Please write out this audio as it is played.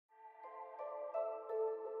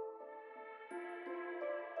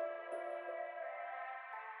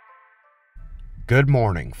Good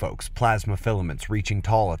morning, folks. Plasma filaments reaching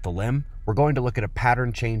tall at the limb. We're going to look at a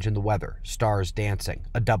pattern change in the weather, stars dancing,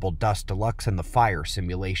 a double dust deluxe, and the fire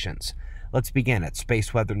simulations. Let's begin at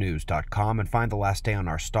spaceweathernews.com and find the last day on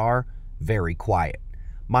our star very quiet.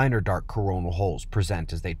 Minor dark coronal holes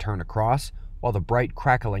present as they turn across, while the bright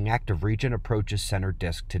crackling active region approaches center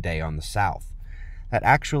disk today on the south. That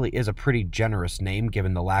actually is a pretty generous name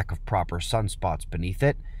given the lack of proper sunspots beneath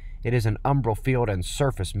it. It is an umbral field and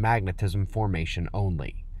surface magnetism formation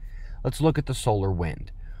only. Let's look at the solar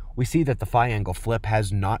wind. We see that the phi angle flip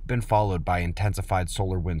has not been followed by intensified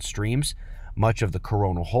solar wind streams. Much of the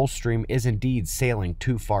coronal hole stream is indeed sailing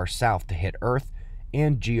too far south to hit Earth,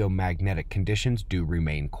 and geomagnetic conditions do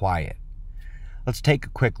remain quiet. Let's take a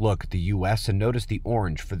quick look at the US and notice the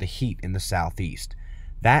orange for the heat in the southeast.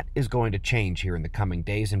 That is going to change here in the coming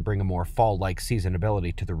days and bring a more fall-like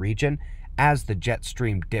seasonability to the region as the jet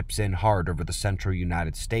stream dips in hard over the central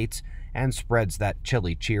United States and spreads that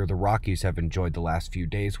chilly cheer the Rockies have enjoyed the last few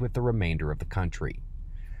days with the remainder of the country.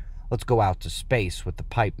 Let's go out to space with the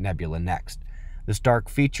Pipe Nebula next. This dark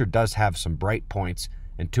feature does have some bright points,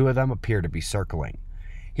 and two of them appear to be circling.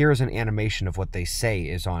 Here is an animation of what they say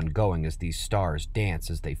is ongoing as these stars dance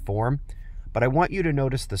as they form, but I want you to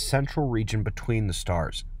notice the central region between the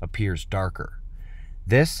stars appears darker.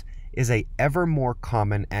 This is a ever more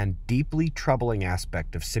common and deeply troubling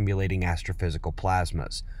aspect of simulating astrophysical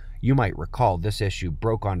plasmas. You might recall this issue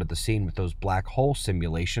broke onto the scene with those black hole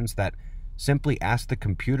simulations that simply asked the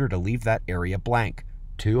computer to leave that area blank,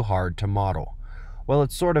 too hard to model. Well,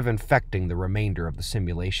 it's sort of infecting the remainder of the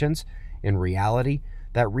simulations. In reality,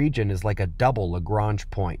 that region is like a double Lagrange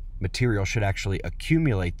point. Material should actually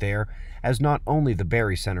accumulate there, as not only the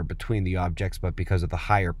barycenter between the objects, but because of the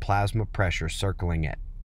higher plasma pressure circling it.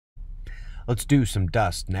 Let's do some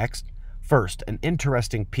dust next. First, an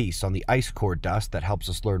interesting piece on the ice core dust that helps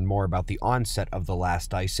us learn more about the onset of the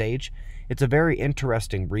last ice age. It's a very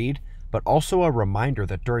interesting read, but also a reminder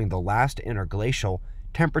that during the last interglacial,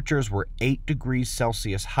 temperatures were 8 degrees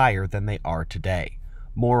Celsius higher than they are today.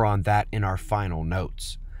 More on that in our final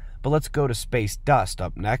notes. But let's go to space dust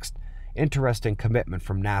up next. Interesting commitment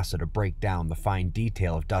from NASA to break down the fine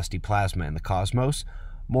detail of dusty plasma in the cosmos.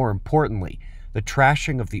 More importantly, the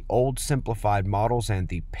trashing of the old simplified models and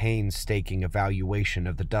the painstaking evaluation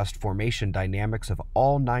of the dust formation dynamics of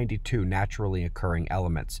all 92 naturally occurring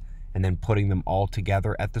elements, and then putting them all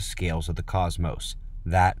together at the scales of the cosmos.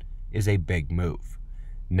 That is a big move.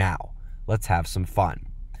 Now, let's have some fun.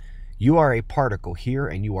 You are a particle here,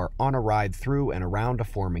 and you are on a ride through and around a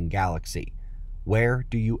forming galaxy. Where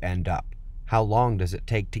do you end up? How long does it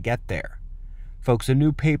take to get there? Folks, a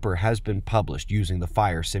new paper has been published using the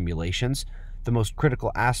fire simulations. The most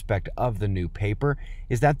critical aspect of the new paper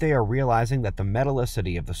is that they are realizing that the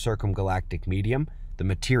metallicity of the circumgalactic medium, the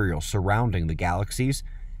material surrounding the galaxies,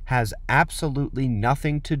 has absolutely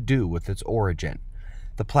nothing to do with its origin.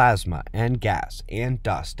 The plasma and gas and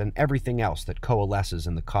dust and everything else that coalesces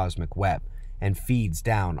in the cosmic web and feeds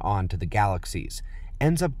down onto the galaxies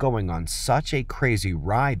ends up going on such a crazy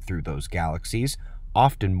ride through those galaxies,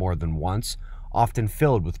 often more than once, often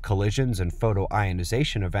filled with collisions and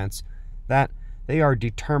photoionization events, that they are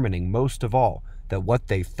determining most of all that what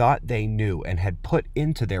they thought they knew and had put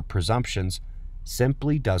into their presumptions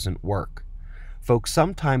simply doesn't work. Folks,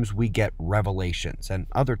 sometimes we get revelations, and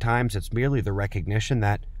other times it's merely the recognition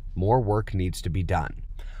that more work needs to be done.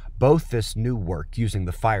 Both this new work using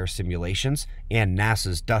the fire simulations and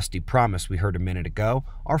NASA's dusty promise we heard a minute ago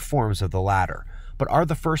are forms of the latter, but are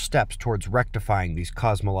the first steps towards rectifying these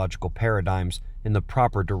cosmological paradigms in the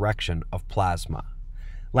proper direction of plasma.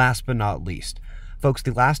 Last but not least, folks,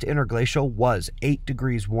 the last interglacial was 8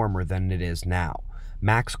 degrees warmer than it is now.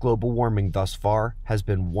 Max global warming thus far has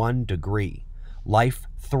been 1 degree. Life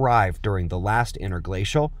thrived during the last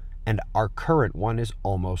interglacial, and our current one is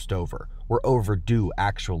almost over. We're overdue,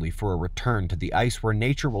 actually, for a return to the ice where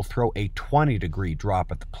nature will throw a 20-degree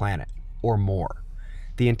drop at the planet, or more.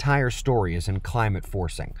 The entire story is in Climate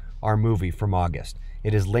Forcing, our movie from August.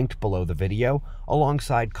 It is linked below the video,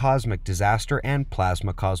 alongside Cosmic Disaster and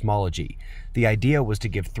Plasma Cosmology. The idea was to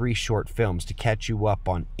give 3 short films to catch you up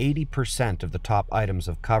on 80% of the top items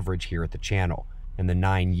of coverage here at the channel in the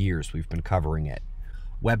 9 years we've been covering it.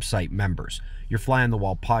 Website members, your Fly on the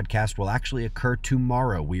Wall podcast will actually occur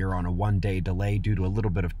tomorrow. We are on a 1-day delay due to a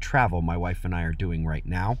little bit of travel my wife and I are doing right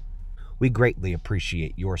now. We greatly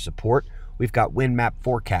appreciate your support. We've got wind map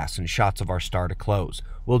forecasts and shots of our star to close.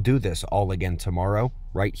 We'll do this all again tomorrow,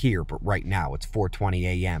 right here, but right now it's 4:20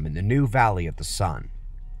 a.m. in the new Valley of the Sun.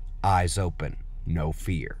 Eyes open, no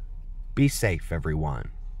fear. Be safe,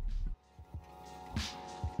 everyone.